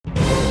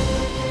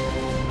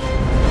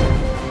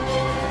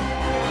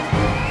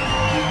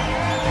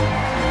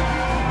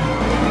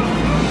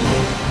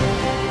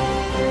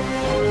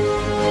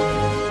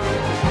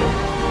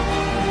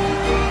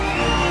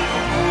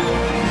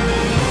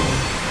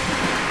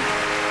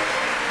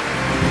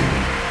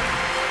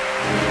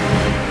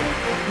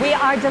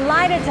are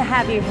delighted to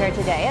have you here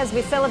today as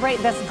we celebrate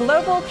this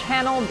global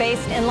channel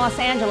based in Los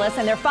Angeles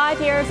and their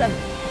 5 years of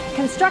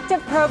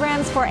constructive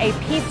programs for a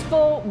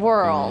peaceful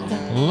world.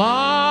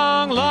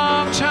 Long,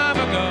 long time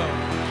ago,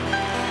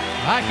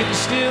 I can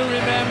still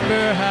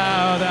remember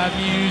how that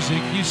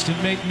music used to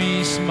make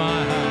me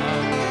smile.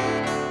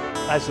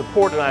 I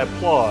support and I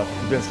applaud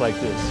events like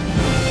this.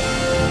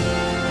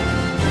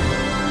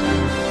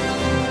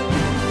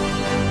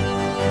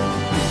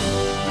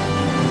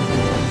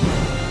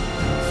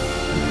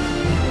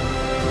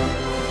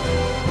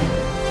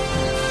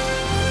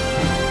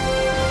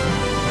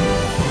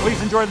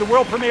 Please enjoy the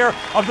world premiere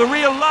of The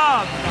Real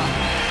Love.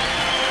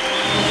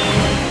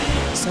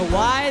 So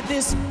why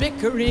this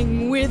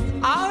bickering with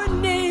our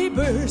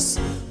neighbors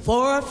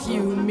for a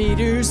few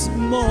meters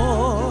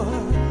more?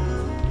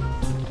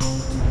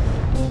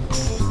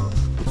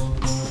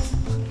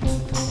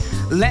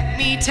 Let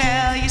me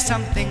tell you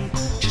something,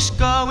 just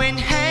go and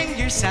hang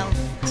yourself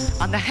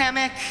on the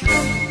hammock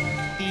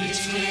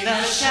between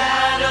the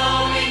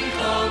shadowing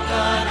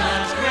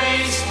coconut,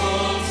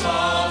 graceful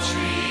tall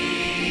trees.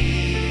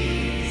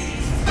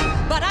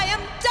 But I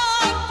am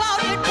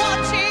dumbfounded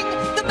watching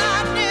the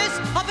madness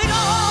of it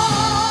all.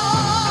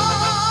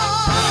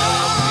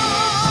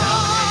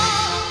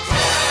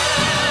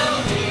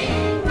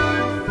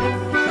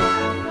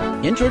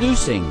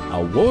 Introducing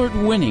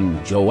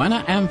award-winning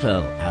Joanna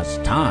Ampel as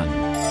Tan.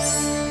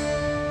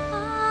 I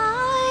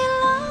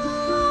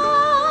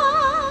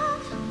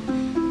love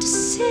to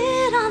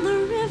sit on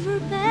the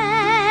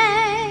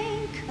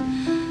riverbank,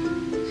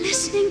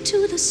 listening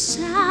to the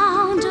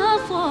sound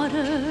of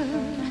water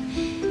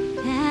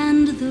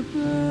and the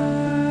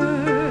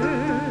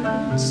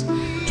birds.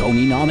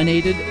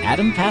 Tony-nominated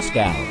Adam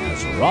Pascal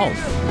as Rolf.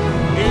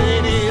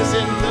 It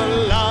isn't the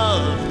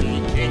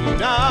lovely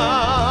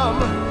kingdom.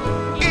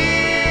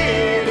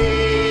 It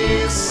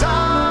is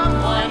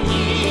someone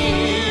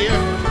near.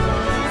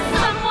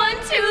 Someone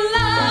to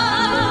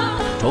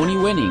love.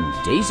 Tony-winning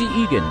Daisy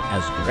Eagan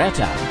as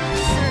Greta.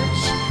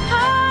 Search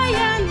high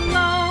and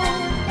low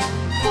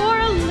for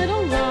a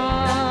little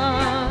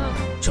love.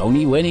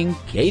 Tony-winning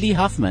Cady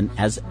Huffman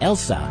as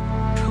Elsa.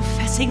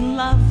 Professing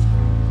love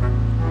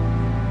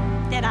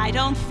that I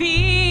don't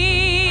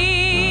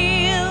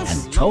feel.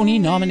 And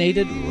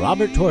Tony-nominated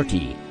Robert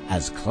Torti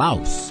as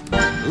Klaus.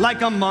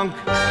 Like a monk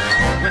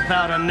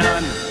without a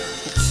nun.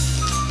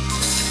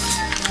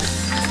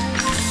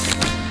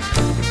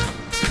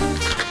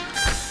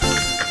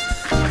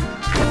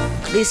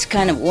 This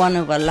kind of one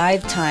of a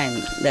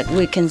lifetime that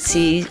we can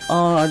see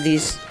all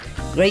these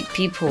great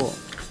people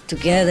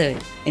together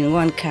in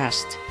one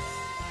cast,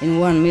 in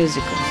one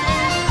musical.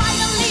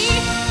 Finally,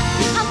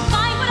 I'll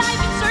find what I've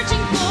been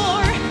searching for,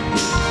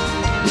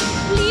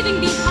 leaving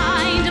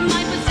behind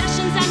my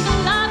possessions and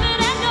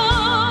beloved and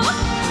all.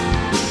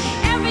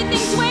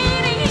 Everything's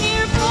waiting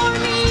here for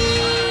me.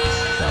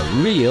 The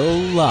Real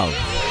Love.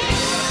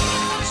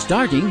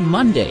 Starting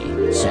Monday,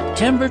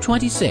 September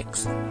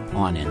 26th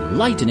on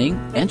Enlightening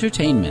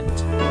Entertainment.